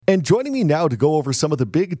And joining me now to go over some of the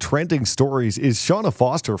big trending stories is Shauna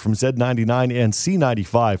Foster from Z99 and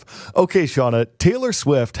C95. Okay, Shauna, Taylor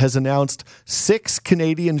Swift has announced 6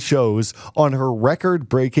 Canadian shows on her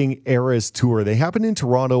record-breaking Eras Tour. They happen in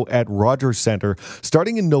Toronto at Rogers Centre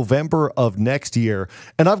starting in November of next year.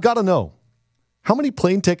 And I've got to know, how many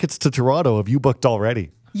plane tickets to Toronto have you booked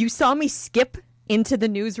already? You saw me skip into the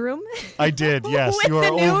newsroom? I did, yes. With You are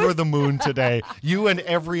the news? over the moon today. You and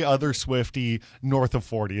every other Swiftie north of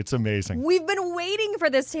 40. It's amazing. We've been waiting for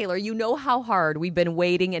this, Taylor. You know how hard we've been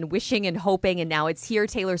waiting and wishing and hoping, and now it's here.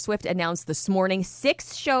 Taylor Swift announced this morning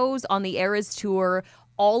 6 shows on the Eras Tour,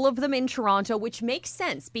 all of them in Toronto, which makes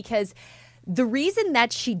sense because the reason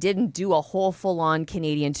that she didn't do a whole full-on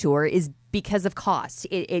Canadian tour is because of cost.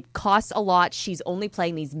 It costs a lot. She's only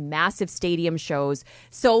playing these massive stadium shows.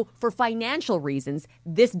 So for financial reasons,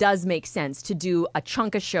 this does make sense to do a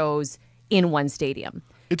chunk of shows in one stadium.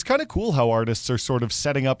 It's kind of cool how artists are sort of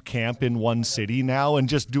setting up camp in one city now and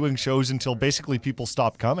just doing shows until basically people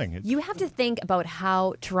stop coming. You have to think about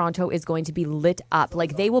how Toronto is going to be lit up.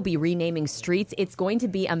 Like, they will be renaming streets. It's going to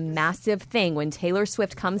be a massive thing when Taylor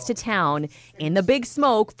Swift comes to town in the big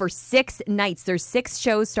smoke for 6 nights. There's 6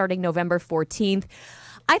 shows starting November 14th.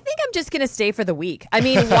 I think I'm just going to stay for the week. I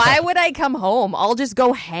mean, why would I come home? I'll just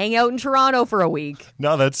go hang out in Toronto for a week.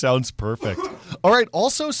 No, that sounds perfect. All right.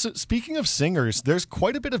 Also, speaking of singers, there's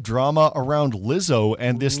quite a bit of drama around Lizzo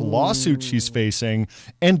and this lawsuit she's facing.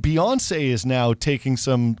 And Beyonce is now taking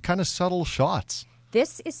some kind of subtle shots.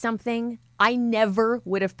 This is something I never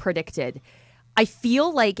would have predicted. I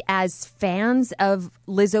feel like as fans of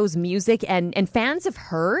Lizzo's music and fans of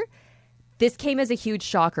her, this came as a huge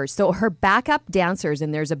shocker. So her backup dancers,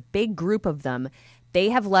 and there's a big group of them, they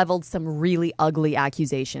have leveled some really ugly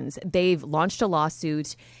accusations. They've launched a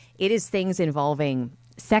lawsuit. It is things involving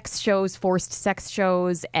sex shows, forced sex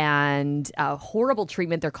shows, and horrible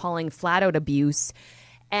treatment they're calling flat-out abuse,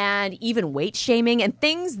 and even weight shaming, and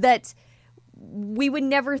things that we would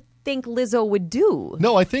never think Lizzo would do.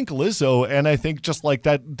 No, I think Lizzo, and I think just like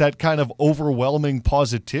that kind of overwhelming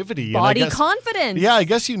positivity. Body and I guess, confidence. Yeah, I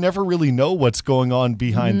guess you never really know what's going on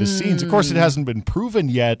behind the scenes. Of course, it hasn't been proven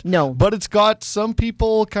yet. No. But it's got some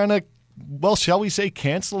people kind of, well, shall we say,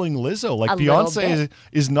 canceling Lizzo. Like Beyonce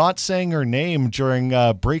is not saying her name during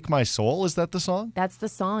Break My Soul. Is that the song? That's the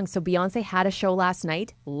song. So Beyonce had a show last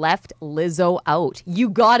night, left Lizzo out. You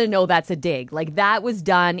got to know that's a dig. Like, that was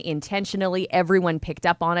done intentionally. Everyone picked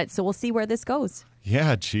up on it. So we'll see where this goes.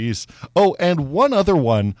 Yeah, geez. Oh, and one other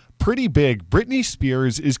one, pretty big. Britney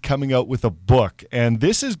Spears is coming out with a book, and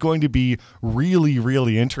this is going to be really,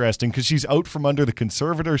 really interesting because she's out from under the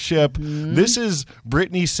conservatorship. This is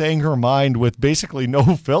Britney saying her mind with basically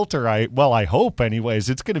no filter. I hope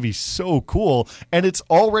anyways. It's going to be so cool, and it's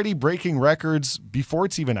already breaking records before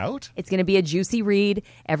it's even out. It's going to be a juicy read.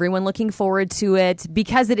 Everyone looking forward to it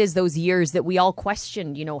because it is those years that we all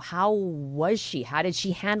questioned, how was she? How did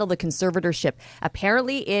she handle the conservatorship?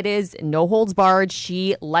 Apparently, it is no holds barred.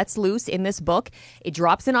 She lets loose in this book. It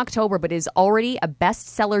drops in October, but is already a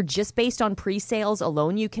bestseller just based on pre-sales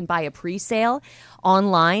alone. You can buy a pre-sale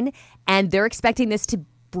online, and they're expecting this to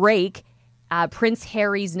break Prince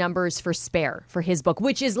Harry's numbers for Spare, for his book,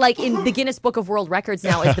 which is like in the Guinness Book of World Records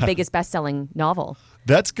now is the biggest best-selling novel.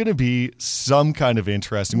 That's going to be some kind of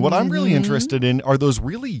interesting. What I'm really interested in are those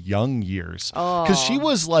really young years. Because she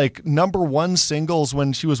was like #1 singles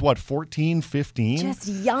when she was, 14, 15? Just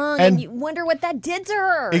young, and you wonder what that did to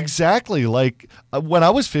her. Exactly. Like, when I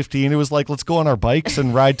was 15, it was like, let's go on our bikes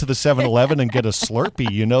and ride to the 7-Eleven and get a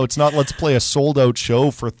Slurpee. It's not let's play a sold-out show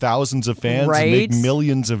for thousands of fans and make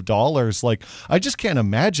millions of dollars. Like, I just can't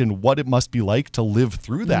imagine what it must be like to live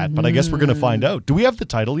through that. But I guess we're going to find out. Do we have the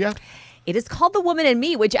title yet? It is called The Woman in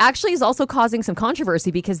Me, which actually is also causing some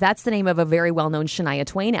controversy because that's the name of a very well-known Shania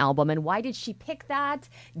Twain album. And why did she pick that?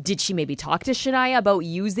 Did she maybe talk to Shania about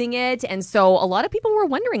using it? And so a lot of people were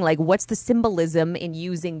wondering, what's the symbolism in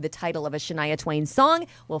using the title of a Shania Twain song?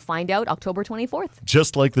 We'll find out October 24th.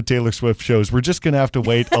 Just like the Taylor Swift shows, we're just going to have to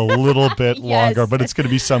wait a little bit longer, but it's going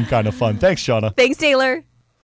to be some kind of fun. Thanks, Shauna. Thanks, Taylor.